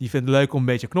 Die vindt het leuk om een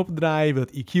beetje knoppen te draaien, wil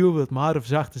het EQ, wil het maar harder of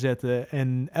zacht te zetten.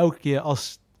 En elke keer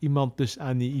als iemand dus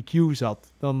aan die EQ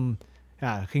zat, dan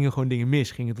gingen gewoon dingen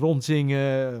mis. Ging het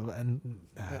rondzingen.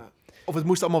 Of het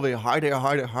moest allemaal weer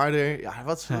harder. Ja,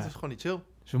 wat is gewoon niet chill.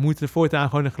 Dus we moeten er voortaan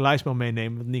gewoon een geluidsman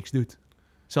meenemen, wat niks doet.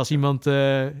 Dus als iemand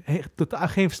totaal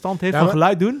geen verstand heeft van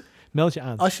geluid doen, meld je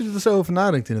aan. Als je er zo over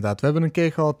nadenkt inderdaad. We hebben een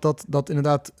keer gehad dat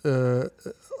inderdaad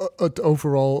het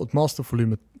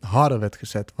mastervolume harder werd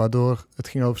gezet, waardoor het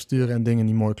ging oversturen en dingen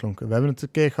niet mooi klonken. We hebben het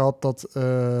een keer gehad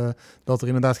dat er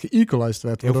inderdaad geëqualized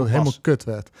werd, waardoor het helemaal kut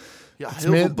werd. Ja,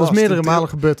 dat is meerdere malen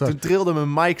gebeurd. Toen trilde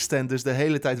mijn mic stand dus de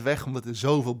hele tijd weg, omdat er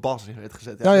zoveel bas in werd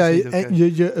gezet.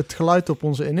 Het geluid op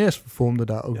onze in-ears vormde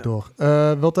daar ook door.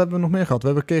 Wat hebben we nog meer gehad? We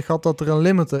hebben een keer gehad dat er een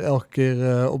limiter elke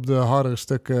keer op de hardere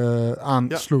stukken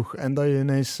aansloeg. En dat je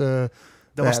ineens...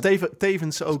 Dat was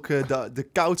tevens ook de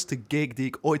koudste gig die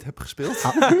ik ooit heb gespeeld.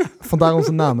 Vandaar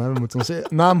onze naam, hè. We moeten onze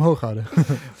naam hoog houden.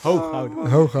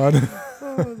 Hoog houden.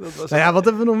 Wat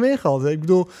hebben we nog meer gehad? Ik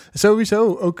bedoel,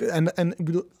 sowieso ook... En ik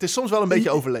bedoel, het is soms wel een beetje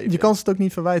overleven. Je kan het ook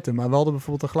niet verwijten, maar we hadden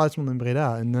bijvoorbeeld een geluidsman in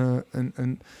Breda.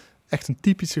 Echt een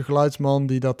typische geluidsman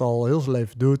die dat al heel zijn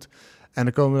leven doet. En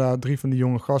dan komen daar 3 van die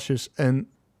jonge gastjes. En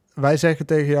wij zeggen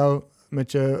tegen jou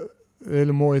met je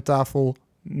hele mooie tafel,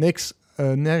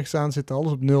 nergens aan zitten,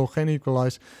 alles op 0, geen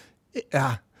equalize.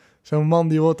 Ja, Zo'n man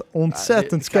die wordt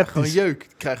ontzettend Ik krijg sceptisch.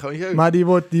 gewoon jeuk. Maar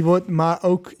die wordt maar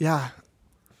ook, ja,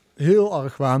 heel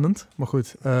argwanend. Maar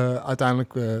goed,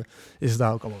 uiteindelijk is het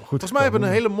daar ook allemaal goed Volgens mij hebben we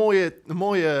een gekomen. hele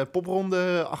mooie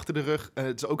popronde achter de rug.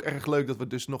 Het is ook erg leuk dat we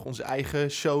dus nog onze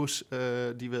eigen shows,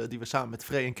 die we samen met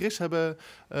Frey en Chris hebben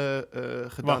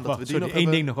gedaan. Dat we die nog één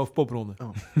hebben. ding nog over popronde.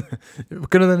 We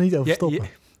kunnen er niet over stoppen.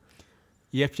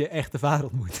 Je hebt je echte vader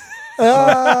ontmoet.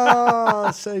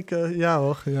 Ah, zeker. Ja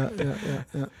hoor. Ja.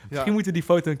 Misschien moeten we die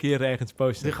foto een keer ergens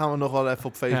posten. Die gaan we nog wel even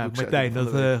op Facebook zetten. Martijn, van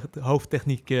de week. dat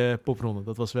hoofdtechniek popronde,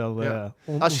 dat was wel Ja.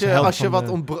 ons held Als je van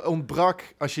wat de-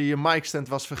 ontbrak, als je mic stand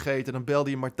was vergeten, dan belde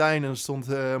je Martijn en dan stond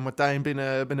Martijn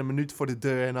binnen een minuut voor de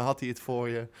deur en dan had hij het voor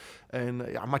je. En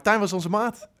Martijn was onze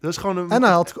maat. Dat is gewoon een En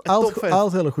hij had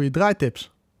topvent. hele goede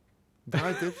draaitips.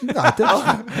 Draaitips? Draaitips.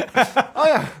 Oh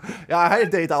ja. Ja, hij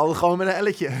deed al gewoon met een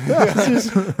elletje. Ja,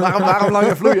 precies. waarom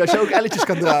langer vloeien als je ook elletjes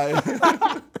kan draaien?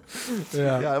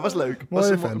 Ja. Ja, dat was leuk. Mooie Was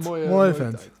een vent. mooie Mooie tijd.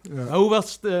 vent. Ja. Maar hoe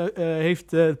was het,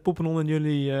 heeft popronde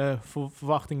jullie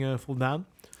verwachtingen voldaan?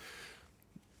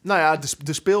 Nou ja,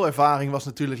 de speelervaring was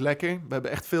natuurlijk lekker. We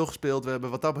hebben echt veel gespeeld. We hebben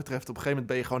wat dat betreft, op een gegeven moment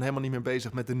ben je gewoon helemaal niet meer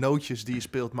bezig met de nootjes die je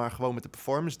speelt, maar gewoon met de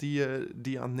performance die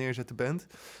je aan het neerzetten bent.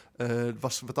 Het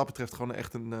was wat dat betreft gewoon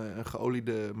echt een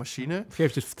geoliede machine.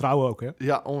 Geeft dus vertrouwen ook, hè?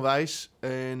 Ja, onwijs.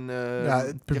 En, Ja,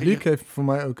 het publiek heeft voor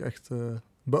mij ook echt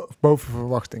boven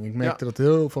verwachting. Ik merkte dat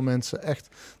heel veel mensen echt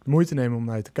de moeite nemen om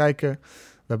naar je te kijken.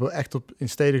 We hebben echt in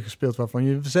steden gespeeld waarvan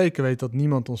je zeker weet dat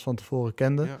niemand ons van tevoren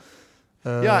kende.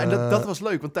 Ja. En dat was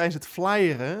leuk, want tijdens het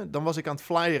flyeren, dan was ik aan het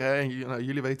flyeren en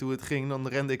jullie weten hoe het ging. Dan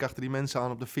rende ik achter die mensen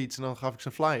aan op de fiets en dan gaf ik ze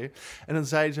een flyer. En dan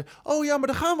zeiden ze, oh ja, maar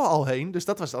daar gaan we al heen. Dus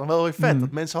dat was dan wel weer vet,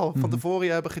 dat mensen al van tevoren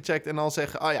je hebben gecheckt en al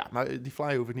zeggen, oh ja, maar die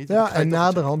flyer hoef ik niet. Ja, en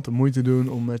naderhand de moeite doen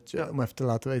om even te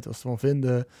laten weten wat ze ervan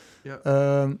vinden.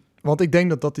 Ja. Want ik denk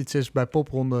dat dat iets is bij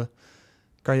popronde.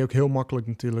 Kan je ook heel makkelijk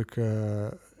natuurlijk.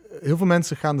 Heel veel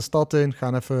mensen gaan de stad in,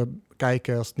 gaan even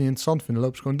kijken. Als ze het niet interessant vinden,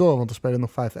 lopen ze gewoon door. Want er spelen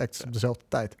nog 5 acts op dezelfde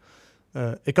tijd.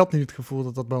 Ik had niet het gevoel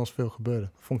dat dat bij ons veel gebeurde.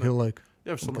 Dat vond ik heel leuk.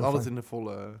 Ja, we stonden altijd in de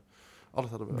volle. Alles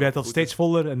hadden we. Het werd al steeds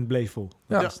voller en het bleef vol.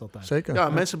 Ja, Dat is altijd. zeker. Ja,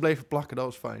 mensen bleven plakken, dat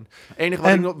was fijn. Het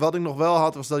enige wat ik nog wel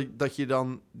had, was dat je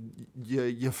dan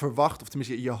je verwacht, of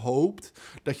tenminste je hoopt,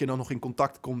 dat je dan nog in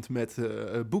contact komt met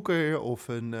boeker of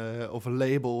een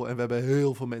label. En we hebben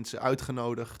heel veel mensen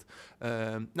uitgenodigd.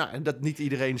 En dat niet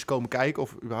iedereen is komen kijken,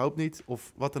 of überhaupt niet,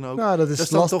 of wat dan ook. Nou, dat is Dat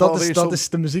is dan lastig. toch Dat alweer is, dat soms- is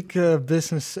de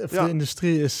muziekbusiness, of Ja. de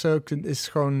industrie is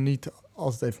gewoon niet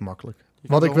altijd even makkelijk. Je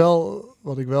kan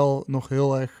Wat ik wel nog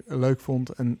heel erg leuk vond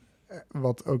en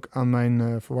wat ook aan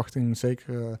mijn verwachting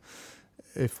zeker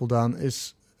heeft voldaan,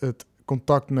 is het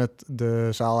contact met de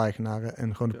zaaleigenaren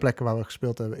en gewoon de plekken waar we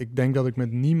gespeeld hebben. Ik denk dat ik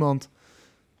met niemand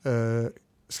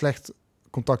slecht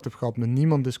contact heb gehad, met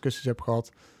niemand discussies heb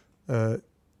gehad.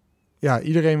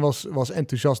 Iedereen was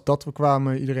enthousiast dat we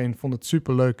kwamen. Iedereen vond het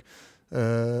superleuk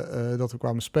dat we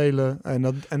kwamen spelen.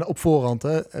 En op voorhand,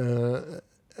 hè,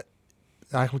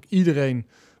 eigenlijk iedereen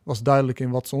was duidelijk in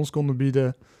wat ze ons konden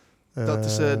bieden.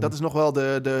 Dat is nog wel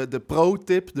de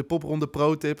pro-tip, de popronde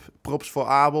pro-tip. Props voor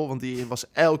Abel, want die was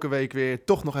elke week weer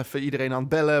toch nog even iedereen aan het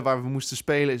bellen. Waar we moesten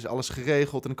spelen, is alles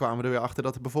geregeld. En dan kwamen we er weer achter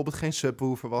dat er bijvoorbeeld geen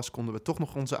subwoofer was. Konden we toch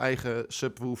nog onze eigen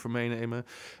subwoofer meenemen.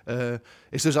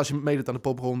 Is dus als je meedoet aan de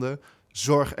popronde,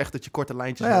 zorg echt dat je korte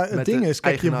lijntjes hebt het met ding de is,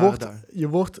 kijk, eigenaren je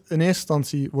wordt in eerste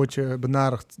instantie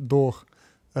benaderd door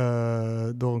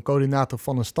een coördinator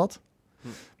van een stad.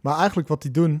 Maar eigenlijk wat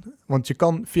die doen, want je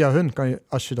kan via hun,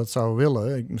 als je dat zou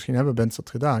willen, misschien hebben bands dat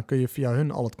gedaan, kun je via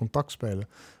hun al het contact spelen.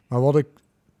 Maar wat ik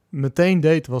meteen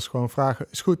deed, was gewoon vragen,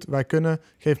 is goed, wij kunnen,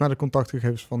 geef mij de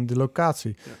contactgegevens van die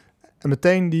locatie. Ja. En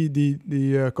meteen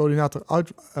die coördinator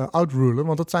outrulen,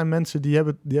 want dat zijn mensen die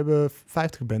hebben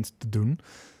 50 bands te doen.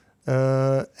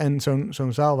 En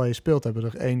zo'n zaal waar je speelt, hebben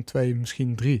er 1, 2,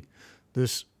 misschien 3.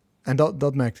 Dus, en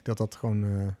dat merkte ik dat gewoon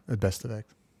het beste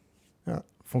werkt. Ja,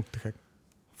 vond ik te gek.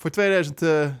 Voor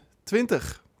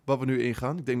 2020, wat we nu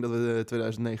ingaan. Ik denk dat we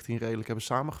 2019 redelijk hebben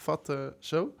samengevat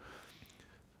zo.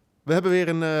 We hebben weer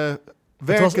een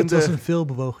werkende... Het was een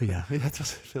veelbewogen jaar. Ja, het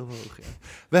was veelbewogen jaar.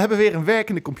 We hebben weer een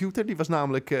werkende computer. Die was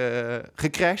namelijk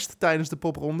gecrashed tijdens de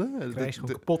popronde. Gewoon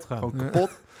kapot gaan. Gewoon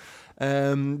kapot.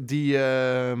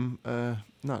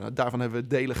 Daarvan hebben we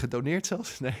delen gedoneerd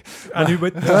zelfs. Nee. Aan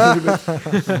Hubert.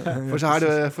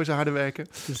 Voor zijn harde werken.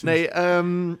 Nee,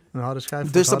 een harde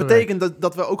schijf. Dus dat betekent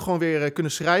dat we ook gewoon weer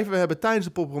kunnen schrijven. We hebben tijdens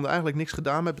de popronde eigenlijk niks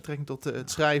gedaan met betrekking tot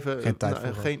het schrijven.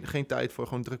 Geen tijd voor,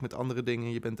 gewoon druk met andere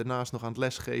dingen. Je bent daarnaast nog aan het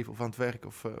lesgeven of aan het werk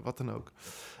of wat dan ook.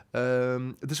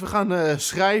 Dus we gaan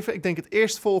schrijven. Ik denk het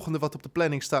eerstvolgende wat op de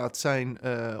planning staat zijn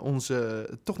onze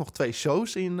toch nog 2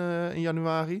 shows in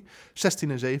januari.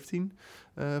 16 en 17.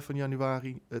 van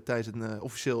januari. Tijdens een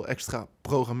officieel extra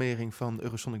programmering van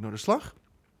Eurosonic Noorderslag.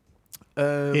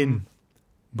 In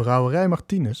Brouwerij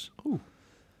Martinez.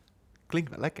 Klinkt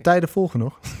wel lekker. Tijden volgen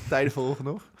nog. Tijden volgen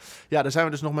nog. Ja, daar zijn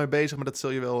we dus nog mee bezig, maar dat zul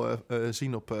je wel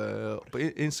zien op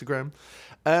Instagram.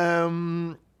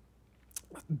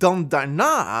 Dan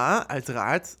daarna,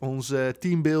 uiteraard, onze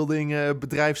teambuilding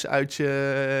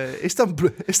bedrijfsuitje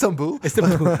Istanbul.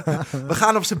 We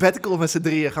gaan op sabbatical met z'n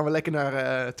drieën. Gaan we lekker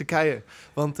naar Turkije.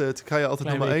 Want Turkije altijd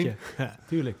Klein nummer 1. beetje. Ja,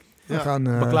 tuurlijk. We gaan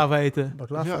Baklava eten.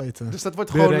 baklava eten. Dus dat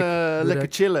wordt Burek. gewoon lekker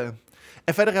chillen.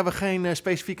 En verder hebben we geen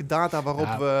specifieke data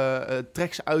waarop we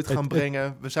tracks uit gaan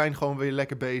brengen. We zijn gewoon weer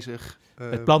lekker bezig.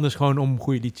 Het plan is gewoon om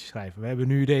goede liedjes te schrijven. We hebben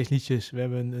nu deze liedjes. We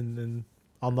hebben een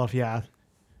 1,5 jaar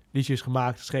liedjes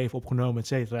gemaakt, geschreven, opgenomen, et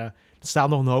cetera. Er staat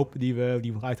nog een hoop die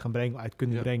we uit gaan brengen, uit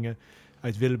kunnen brengen,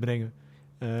 uit willen brengen.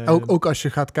 Ook als je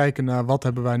gaat kijken naar wat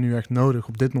hebben wij nu echt nodig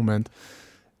op dit moment.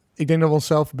 Ik denk dat we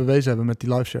onszelf bewezen hebben met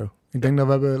die live show. Ik denk dat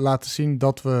we hebben laten zien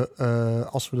dat we,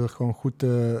 als we er gewoon goed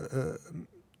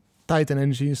tijd en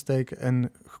energie in steken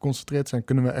en geconcentreerd zijn,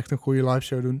 kunnen we echt een goede live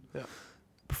show doen. Ja.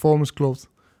 Performance klopt.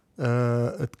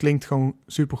 Het klinkt gewoon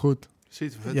supergoed.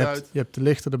 Ziet er vet uit. Je hebt de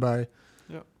lichten erbij.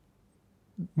 Ja.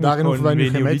 Daarin hoeven wij nu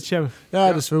geen mee. liedje hebben.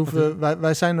 Ja, dus we hoeven,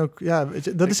 wij zijn ook, ja, weet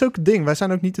je, dat is ook het ding. Wij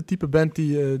zijn ook niet de type band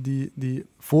die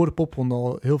voor de popronde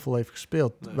al heel veel heeft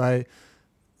gespeeld. Nee. Wij,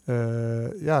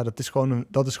 dat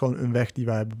is gewoon een weg die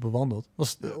wij hebben bewandeld.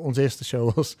 Onze eerste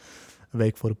show was een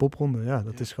week voor de popronde. Ja,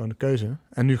 dat is gewoon de keuze.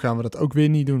 En nu gaan we dat ook weer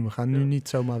niet doen. We gaan nu niet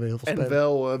zomaar weer heel veel En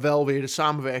spelen. wel weer de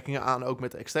samenwerkingen aan, ook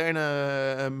met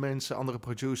externe mensen, andere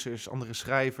producers, andere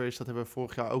schrijvers. Dat hebben we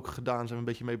vorig jaar ook gedaan, zijn we een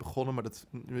beetje mee begonnen. Maar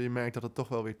je merkt dat het toch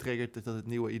wel weer triggert, dat het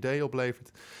nieuwe ideeën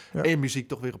oplevert. Ja. En je muziek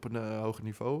toch weer op een hoger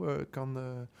niveau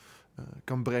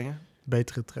kan brengen.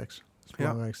 Betere tracks. Dat is het Ja.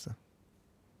 belangrijkste.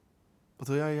 Wat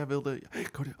wil jij? Jij wilde... Ik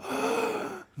hoorde...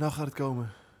 Nou gaat het komen.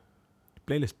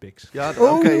 Playlist picks. Ja,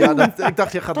 oké. Ik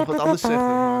dacht, je gaat nog wat anders zeggen.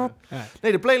 Maar... Ja.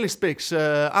 Nee, de playlist picks.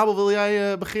 Abel, wil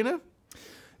jij beginnen?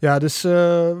 Ja, dus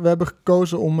we hebben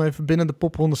gekozen om even binnen de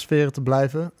popronde sferen te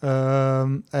blijven.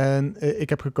 En ik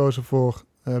heb gekozen voor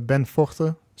Ben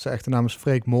Forte. Zijn echte naam is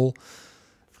Freek Mol.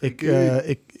 Ik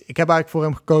heb eigenlijk voor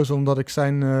hem gekozen omdat ik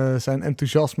zijn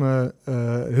enthousiasme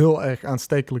heel erg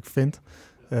aanstekelijk vind.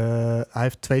 Hij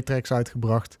heeft 2 tracks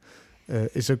uitgebracht.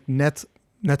 Is ook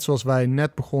net zoals wij,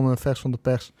 net begonnen, vers van de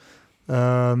pers.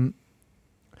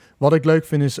 Wat ik leuk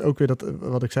vind is ook weer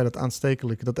wat ik zei, dat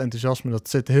aanstekelijke, dat enthousiasme, dat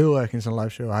zit heel erg in zijn live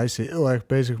show. Hij is heel erg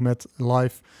bezig met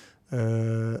live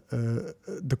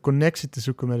de connectie te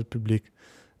zoeken met het publiek.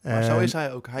 Maar zo is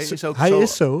hij ook. Hij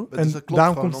is zo. Dus en dat klopt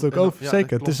daarom gewoon komt het ook om- over. ja,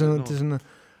 Zeker. dat klopt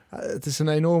Het is een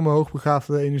enorme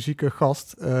hoogbegaafde, energieke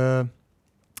gast.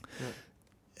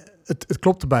 Het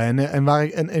klopt erbij.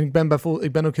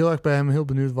 Ik ben ook heel erg bij hem heel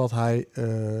benieuwd wat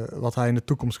hij in de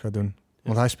toekomst gaat doen.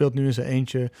 Want hij speelt nu in zijn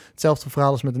eentje. Hetzelfde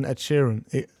verhaal als met een Ed Sheeran.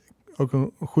 Ook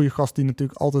een goede gast die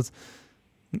natuurlijk altijd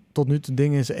tot nu toe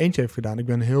dingen in zijn eentje heeft gedaan. Ik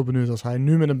ben heel benieuwd als hij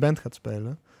nu met een band gaat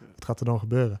spelen. Wat gaat er dan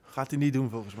gebeuren? Gaat hij niet doen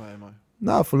volgens mij, maar...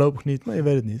 Nou, voorlopig niet, maar je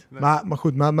weet het niet. Nee. Maar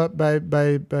goed, maar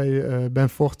bij Ben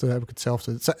Forte heb ik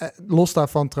hetzelfde. Los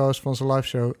daarvan trouwens, van zijn live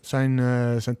show,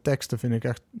 zijn teksten vind ik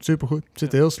echt supergoed.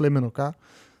 Zitten heel slim in elkaar.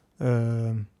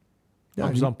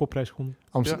 Amsterdam Popprijs gewonnen.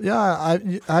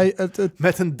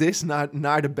 Met een diss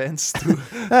naar de bands toe.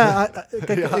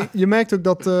 Kijk, je merkt ook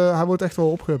dat hij wordt echt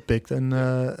wel opgepikt. En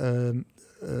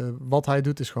wat hij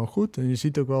doet is gewoon goed. En je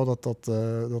ziet ook wel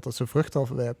dat zijn vruchten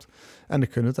afwerpt. En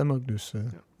ik gun het hem ook dus.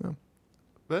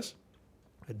 Wes?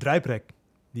 Het Druiprek.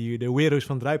 De weirdo's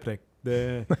van Druiprek.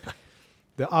 De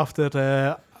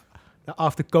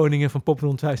after koningen van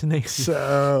Popronde 2019.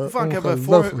 Hoe vaak hebben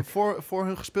we voor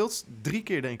hun gespeeld? 3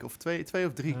 keer denk ik. Of twee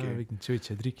of 3 keer. Weet ik niet, zoiets.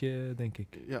 3 keer denk ik.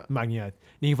 Ja. Maakt niet uit.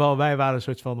 In ieder geval, wij waren een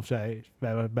soort van, wij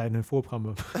waren bij hun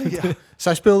voorprogramma. Ja.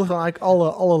 Zij speelden gewoon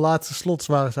eigenlijk alle laatste slots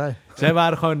waren zij. Zij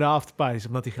waren gewoon de afterparties,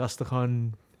 omdat die gasten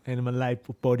gewoon helemaal lijp op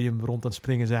het podium rond aan het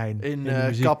springen zijn. In de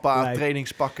muziek kappa, lijp.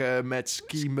 trainingspakken met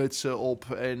skimutsen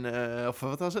op. En, of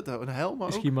wat was het? Een helm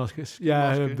ook? Skimaskers.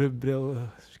 Skimasker. Bril.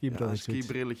 Ja,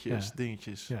 skibrilletjes,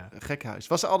 dingetjes. Ja. Gekhuis.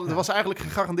 Het was eigenlijk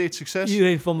gegarandeerd succes.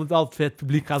 Iedereen vond het altijd vet. Het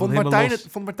publiek gaat Vond helemaal los.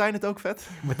 Vond Martijn het ook vet?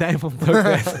 Martijn vond het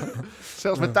ook vet.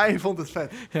 Zelfs Martijn vond het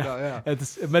vet. Ja. Ja. Het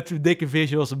is met dikke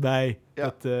visuals erbij.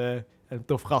 Ja. En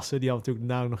tof gasten, die hadden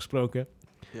natuurlijk daarna nog gesproken.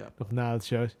 Ja. Nog na de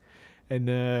shows. En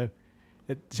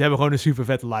ze hebben gewoon een super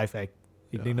vette live act.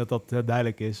 Ik denk dat dat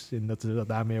duidelijk is. En dat ze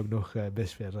daarmee ook nog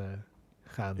best ver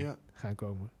gaan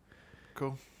komen.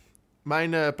 Cool.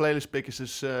 Mijn playlist pick is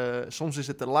dus Soms is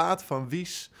het te laat van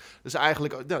Wies. Dus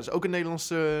eigenlijk dat is ook een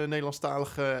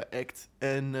Nederlandstalige act.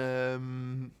 En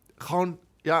gewoon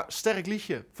Ja, sterk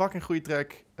liedje. Fucking goede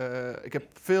track. Ik heb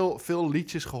veel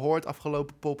liedjes gehoord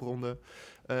afgelopen popronde.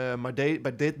 Maar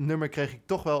bij dit nummer kreeg ik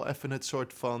toch wel even het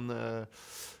soort van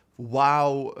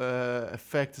wow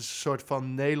effect. Het is een soort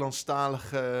van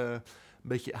Nederlandstalige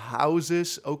beetje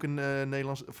houses. Ook een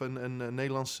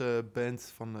Nederlandse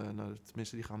band van,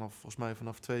 tenminste die gaan al volgens mij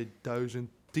vanaf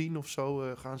 2010 of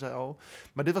zo gaan zij al.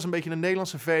 Maar dit was een beetje een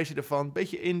Nederlandse versie ervan.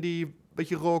 Beetje indie,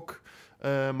 beetje rock.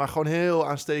 Maar gewoon heel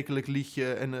aanstekelijk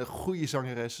liedje en een goede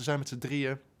zangeres. Ze zijn met z'n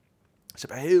drieën. Ze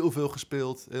hebben heel veel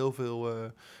gespeeld. Heel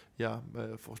veel,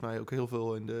 volgens mij ook heel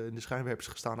veel in de schijnwerpers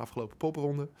gestaan afgelopen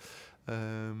popronde.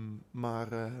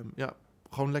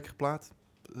 Gewoon lekker plaat.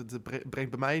 Het brengt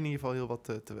bij mij in ieder geval heel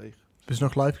wat teweeg. Heb je ze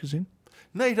nog live gezien?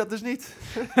 Nee, dat is niet.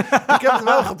 Ik heb het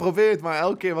wel geprobeerd, maar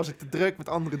elke keer was ik te druk met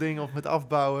andere dingen of met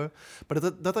afbouwen. Maar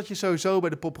dat had je sowieso bij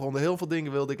de popronde. Heel veel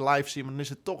dingen wilde ik live zien, maar dan is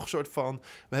het toch een soort van...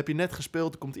 We heb je net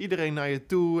gespeeld, dan komt iedereen naar je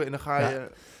toe en dan ga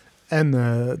je... En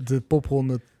de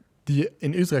popronde die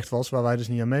in Utrecht was, waar wij dus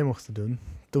niet aan mee mochten doen...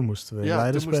 Toen moesten we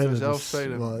toen spelen. We zelf dus,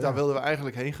 spelen. Wel, Daar wilden we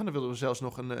eigenlijk heen gaan. Daar wilden we zelfs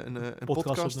nog een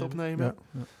podcast opnemen.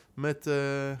 Ja. Met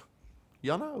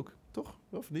Janna ook, toch?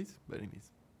 Of niet? Weet ik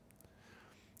niet.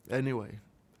 Anyway.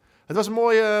 Het was een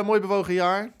mooi bewogen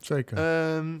jaar. Zeker.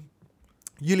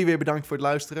 Jullie weer bedankt voor het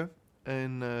luisteren.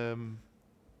 En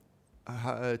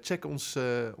check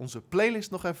onze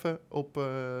playlist nog even op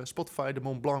Spotify, de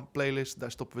Mont Blanc playlist.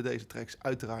 Daar stoppen we deze tracks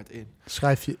uiteraard in.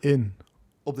 Schrijf je in.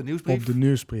 Op de nieuwsbrief. Op de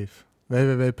nieuwsbrief.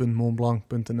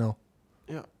 www.montblanc.nl.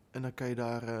 Ja, en dan kan je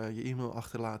daar je e-mail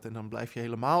achterlaten en dan blijf je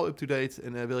helemaal up-to-date.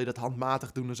 En wil je dat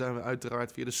handmatig doen, dan zijn we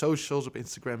uiteraard via de socials op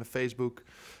Instagram en Facebook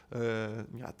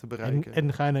te bereiken.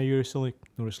 En ga je naar Eurosonic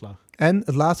Noorderslag. En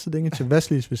het laatste dingetje,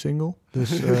 Wesley is weer single.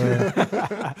 Dus,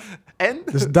 en?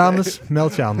 Dus dames,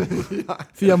 meld je aan. Ja.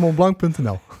 Via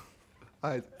montblanc.nl.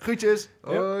 Groetjes.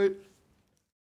 Hoi.